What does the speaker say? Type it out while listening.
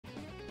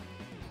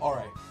All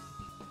right.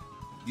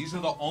 These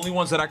are the only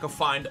ones that I could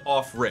find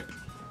off rip.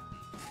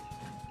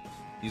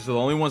 These are the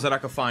only ones that I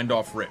could find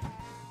off rip.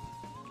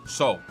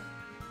 So,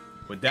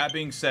 with that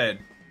being said,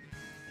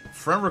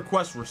 friend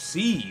request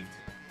received.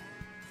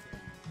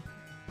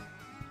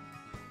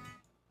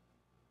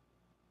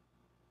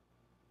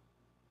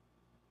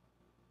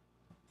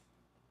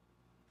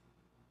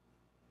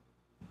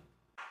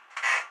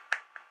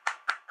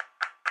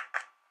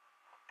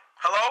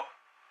 Hello?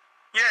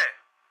 Yeah.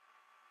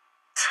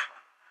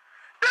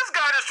 This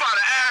guy just tried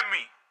to add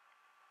me.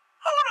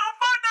 Who the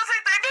fuck does he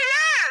think he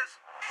is?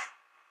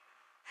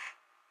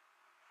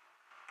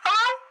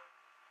 Hello?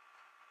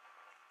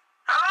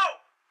 Hello?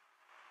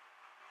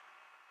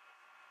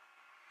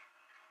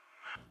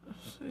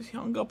 He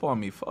hung up on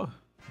me, fuck.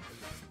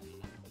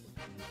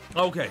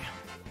 Okay.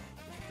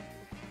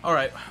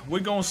 Alright, we're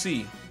gonna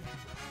see.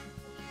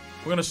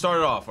 We're gonna start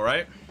it off,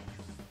 alright?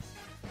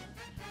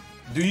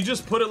 Do you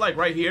just put it like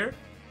right here?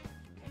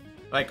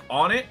 Like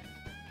on it?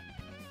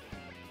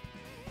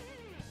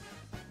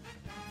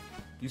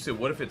 You said,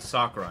 what if it's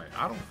Sakurai?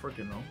 I don't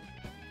freaking know.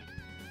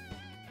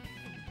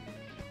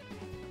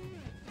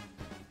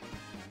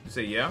 You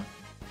say, yeah?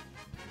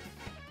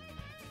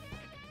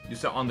 You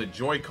said on the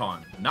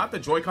Joy-Con. Not the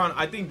Joy-Con.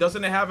 I think,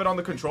 doesn't it have it on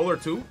the controller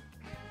too?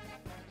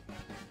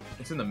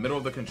 It's in the middle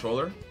of the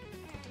controller.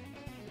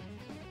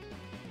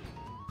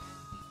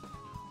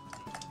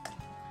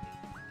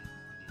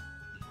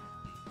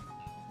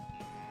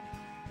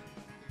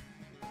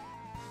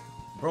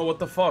 Bro, what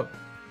the fuck?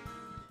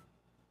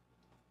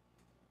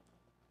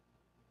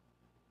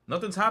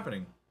 Nothing's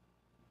happening.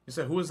 You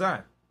said, who is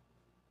that?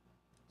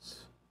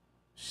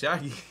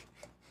 Shaggy.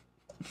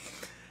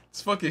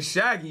 It's fucking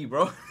Shaggy,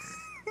 bro.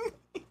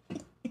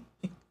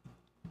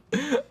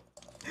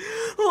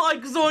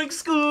 Like Zoink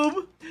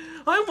Scoob,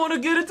 I want to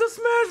get into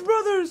Smash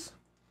Brothers.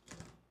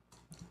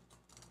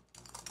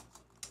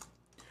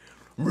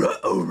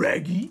 Ruh-oh,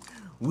 Raggy.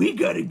 We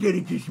gotta get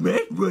into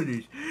Smash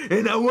Brothers,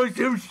 and I want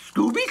some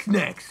Scooby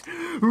snacks.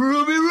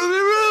 Ruby, Ruby,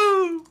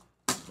 Roo!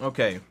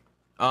 Okay.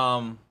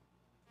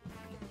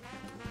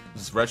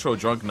 Is retro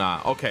drunk?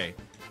 Nah. Okay.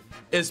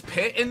 Is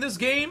Pit in this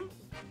game?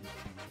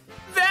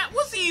 That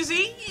was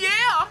easy.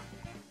 Yeah.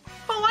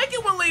 I like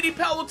it when Lady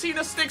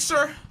Palutena sticks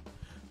her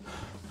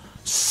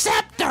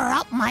scepter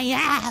up my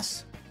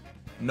ass.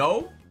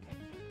 No.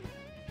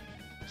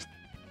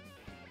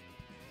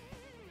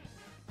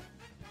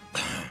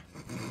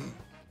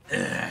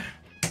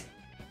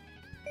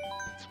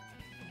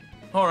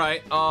 All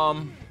right.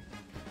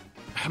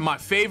 My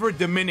favorite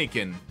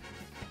Dominican.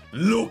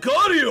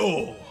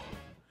 Lucario.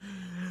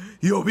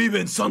 Yo vivo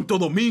en Santo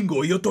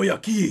Domingo y yo estoy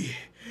aquí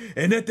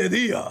en este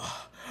día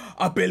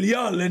a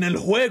pelear en el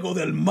juego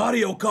del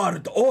Mario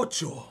Kart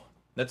 8.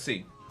 Let's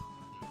see.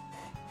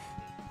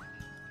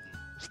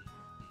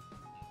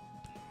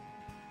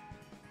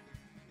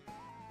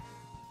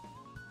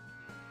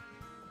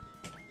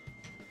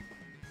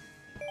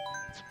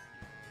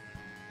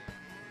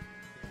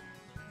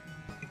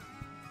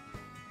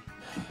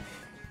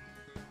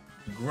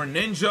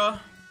 Greninja.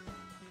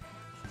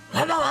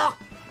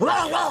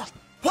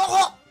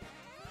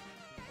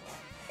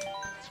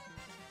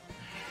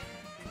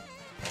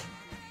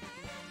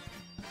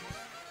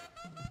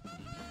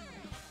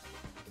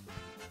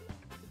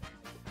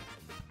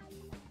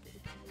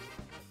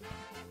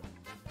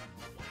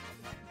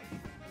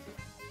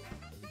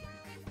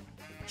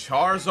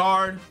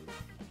 Charizard.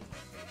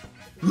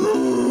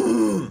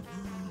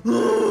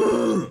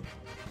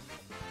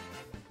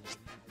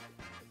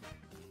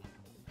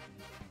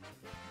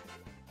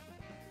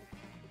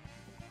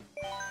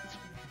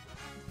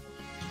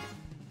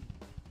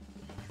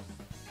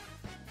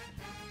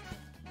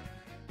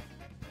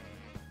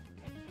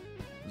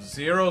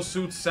 Zero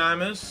Suit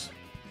Samus.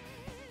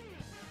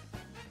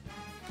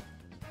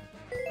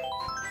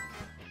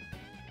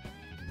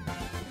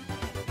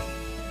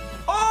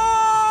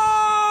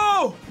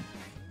 Oh!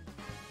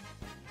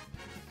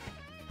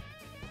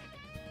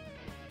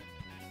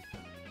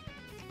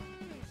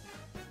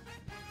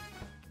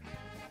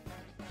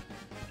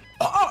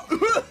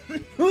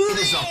 It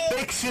is a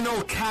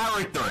fictional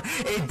character.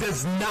 It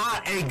does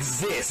not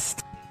exist.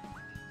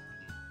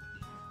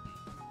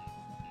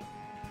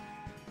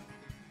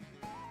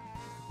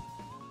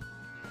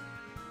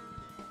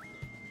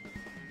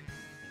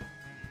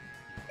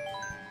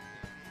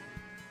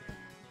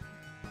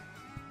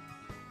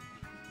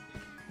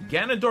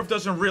 Ganondorf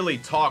doesn't really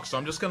talk, so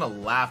I'm just gonna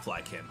laugh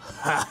like him.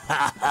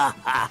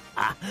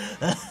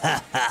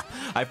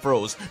 I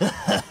froze.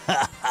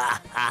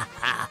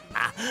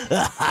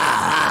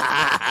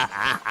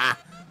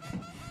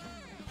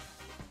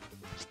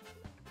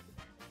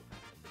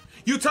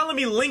 You telling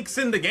me Link's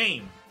in the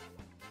game,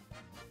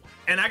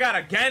 and I got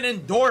a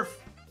Ganondorf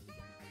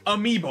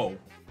amiibo,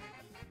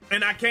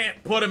 and I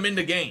can't put him in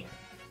the game?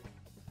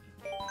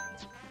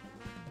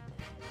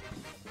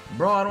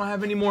 Bro, I don't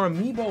have any more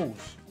amiibos.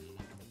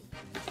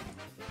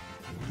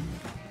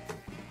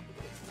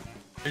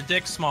 Your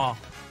dick's small.